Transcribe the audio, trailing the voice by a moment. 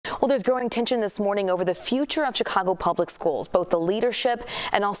Well, there's growing tension this morning over the future of Chicago public schools, both the leadership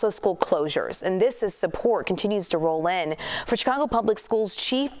and also school closures. And this as support continues to roll in for Chicago Public Schools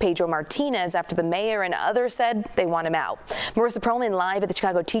Chief Pedro Martinez after the mayor and others said they want him out. Marissa Perlman live at the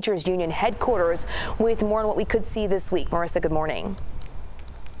Chicago Teachers Union headquarters with more on what we could see this week. Marissa, good morning.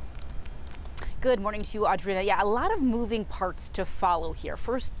 Good morning to you, Audrina. Yeah, a lot of moving parts to follow here.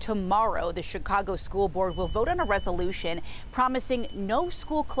 First, tomorrow, the Chicago School Board will vote on a resolution promising no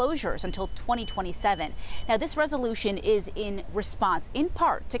school closures until 2027. Now, this resolution is in response, in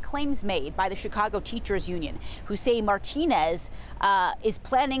part, to claims made by the Chicago Teachers Union, who say Martinez is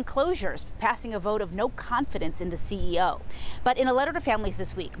planning closures, passing a vote of no confidence in the CEO. But in a letter to families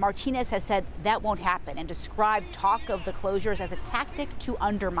this week, Martinez has said that won't happen and described talk of the closures as a tactic to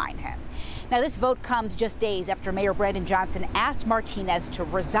undermine him. Now, this vote comes just days after Mayor Brandon Johnson asked Martinez to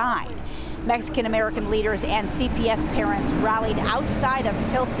resign. Mexican-American leaders and CPS parents rallied outside of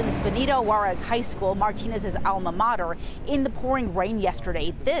Pilsen's Benito Juarez High School, Martinez's alma mater, in the pouring rain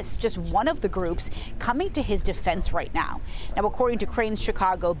yesterday. This just one of the groups coming to his defense right now. Now, according to Crain's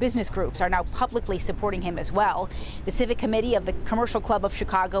Chicago, business groups are now publicly supporting him as well. The Civic Committee of the Commercial Club of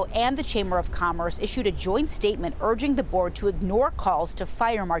Chicago and the Chamber of Commerce issued a joint statement urging the board to ignore calls to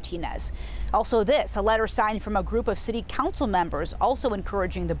fire Martinez. Also this, a letter signed from a group of city council members also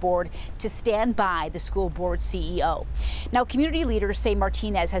encouraging the board to stand by the school board CEO. Now, community leaders say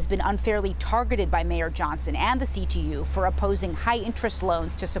Martinez has been unfairly targeted by Mayor Johnson and the CTU for opposing high interest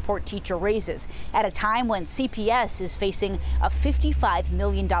loans to support teacher raises at a time when CPS is facing a $55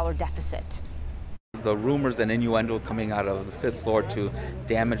 million deficit. The rumors and innuendo coming out of the fifth floor to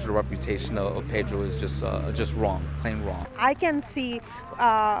damage the reputation of Pedro is just wrong, plain wrong. I can see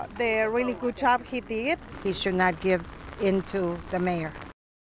the really good job he did. He should not give in to the mayor.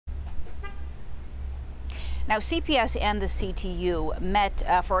 Now, CPS and the CTU met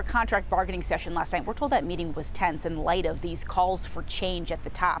for a contract bargaining session last night. We're told that meeting was tense in light of these calls for change at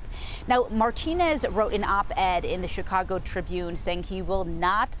the top. Now, Martinez wrote an op-ed in the Chicago Tribune saying he will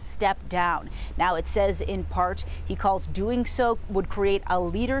not step down. Now, it says in part he calls doing so would create a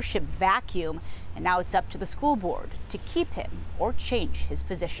leadership vacuum. And now it's up to the school board to keep him or change his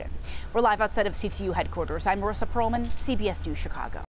position. We're live outside of CTU headquarters. I'm Marissa Perlman, CBS News Chicago.